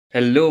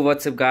Hello,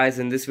 what's up guys?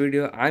 In this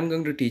video, I'm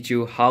going to teach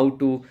you how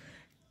to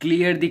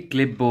clear the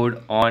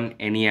clipboard on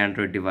any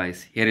Android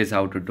device. Here is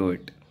how to do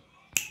it.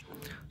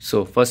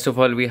 So first of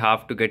all, we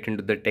have to get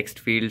into the text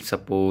field.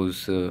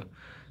 Suppose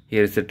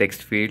here is the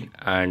text field,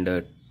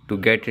 and to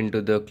get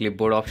into the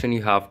clipboard option,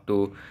 you have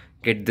to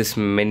get this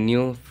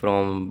menu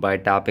from by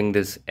tapping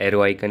this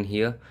arrow icon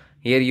here.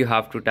 Here you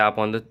have to tap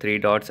on the three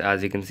dots,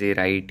 as you can see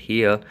right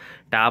here.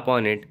 Tap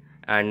on it,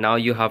 and now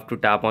you have to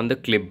tap on the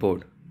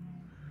clipboard.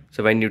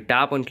 So when you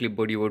tap on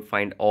clipboard, you would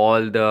find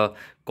all the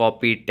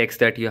copied text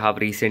that you have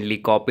recently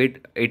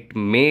copied. It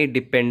may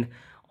depend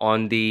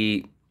on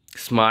the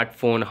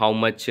smartphone how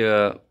much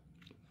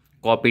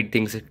copied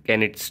things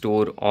can it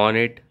store on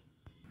it.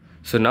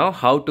 So now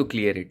how to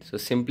clear it? So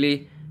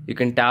simply you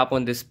can tap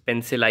on this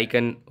pencil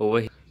icon over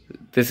here.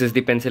 This is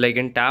the pencil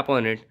icon. Tap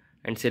on it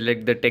and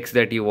select the text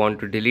that you want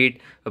to delete.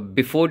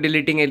 Before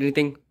deleting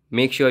anything,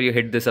 make sure you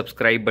hit the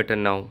subscribe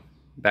button now.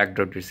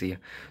 BackDroid is here.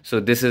 So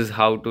this is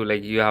how to,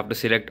 like, you have to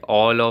select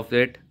all of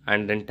it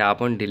and then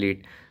tap on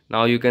delete.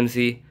 Now you can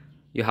see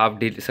you have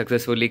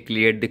successfully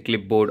cleared the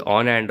clipboard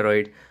on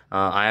Android.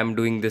 I am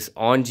doing this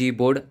on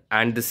Gboard,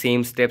 and the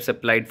same steps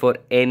applied for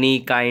any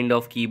kind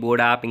of keyboard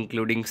app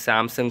including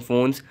Samsung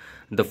phones.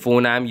 The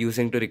phone I am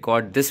using to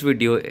record this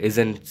video is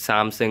in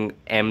Samsung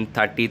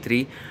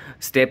M33.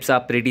 Steps are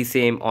pretty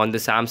same on the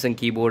Samsung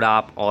keyboard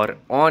app or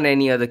on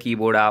any other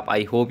keyboard app.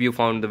 I hope you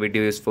found the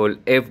video useful.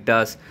 If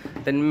does,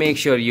 then make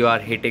sure you are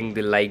hitting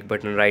the like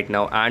button right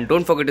now, and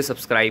don't forget to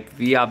subscribe.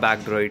 We are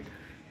BackDroid.